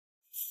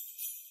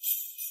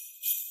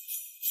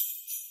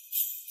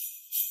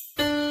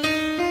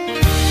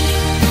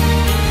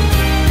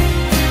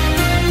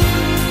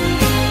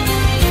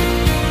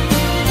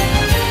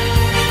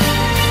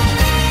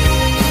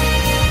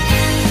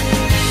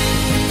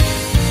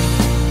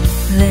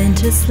then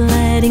just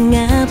lighting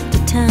up the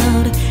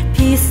town.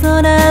 Peace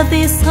on earth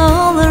is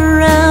all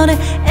around.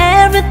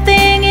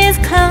 Everything is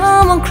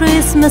calm on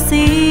Christmas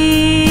Eve.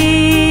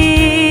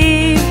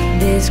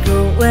 There's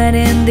Quartet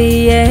in the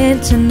air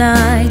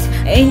tonight.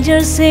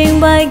 Angels sing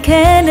by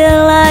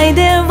candlelight.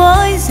 Their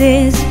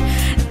voices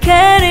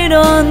carried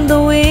on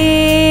the wind.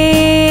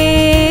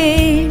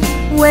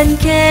 When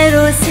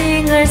carol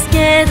singers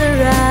gather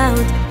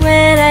round,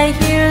 when I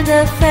hear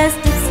the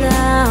festive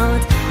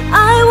sound,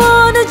 I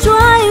wanna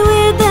join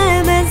with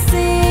them and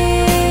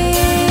sing.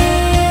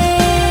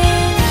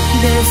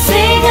 They'll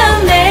sing a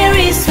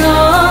merry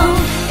song,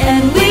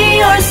 and we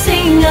all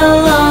sing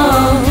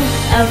along.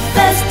 A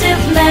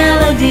festive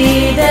melody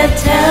that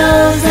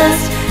tells us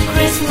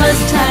Christmas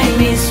time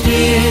is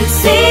here.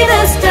 See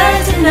the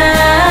stars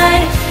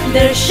tonight,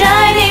 they're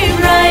shining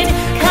bright,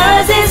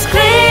 'cause it's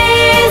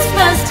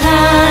Christmas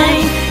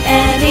time,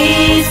 and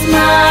it's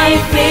my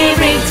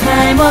favorite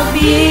time of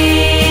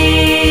year.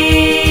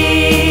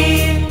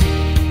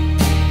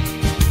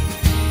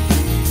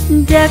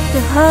 Deck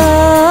the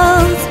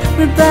halls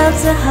with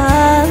bulbs of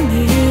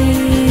holly,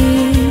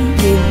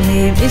 give me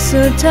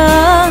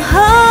mistletoe.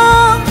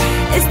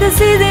 It's the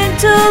season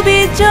to be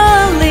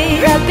jolly,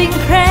 wrapping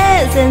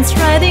presents,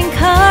 writing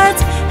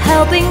cards,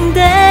 helping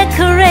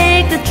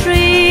decorate the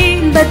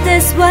tree. But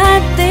there's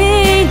one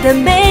thing that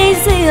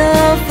makes it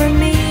all for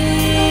me.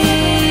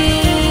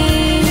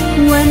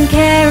 When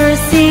carol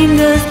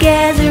singers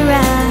gather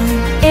round,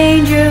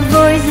 angel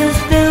voices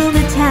fill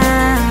the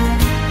town.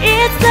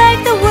 It's like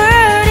the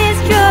world is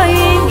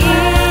joining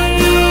in.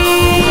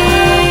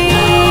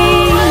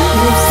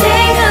 We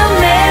sing a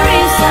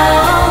merry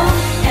song,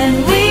 and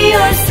we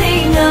all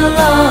sing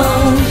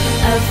along.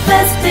 A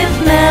festive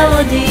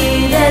melody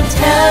that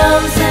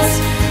tells us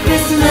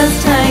Christmas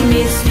time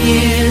is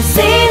here.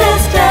 See the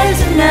stars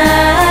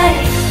tonight,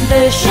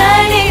 they're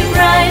shining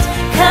bright,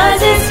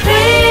 'cause it's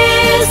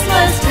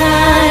Christmas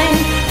time,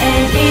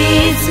 and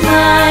it's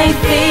my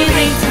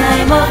favorite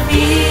time of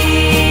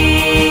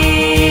year.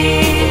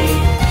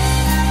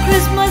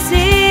 Christmas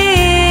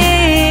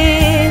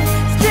Eve,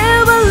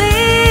 still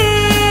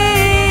believe,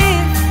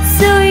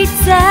 so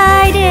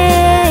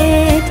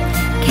excited,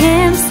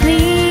 can't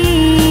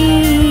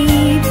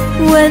sleep.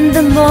 When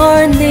the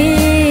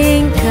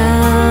morning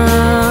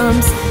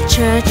comes,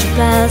 church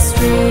bells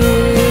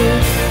ring.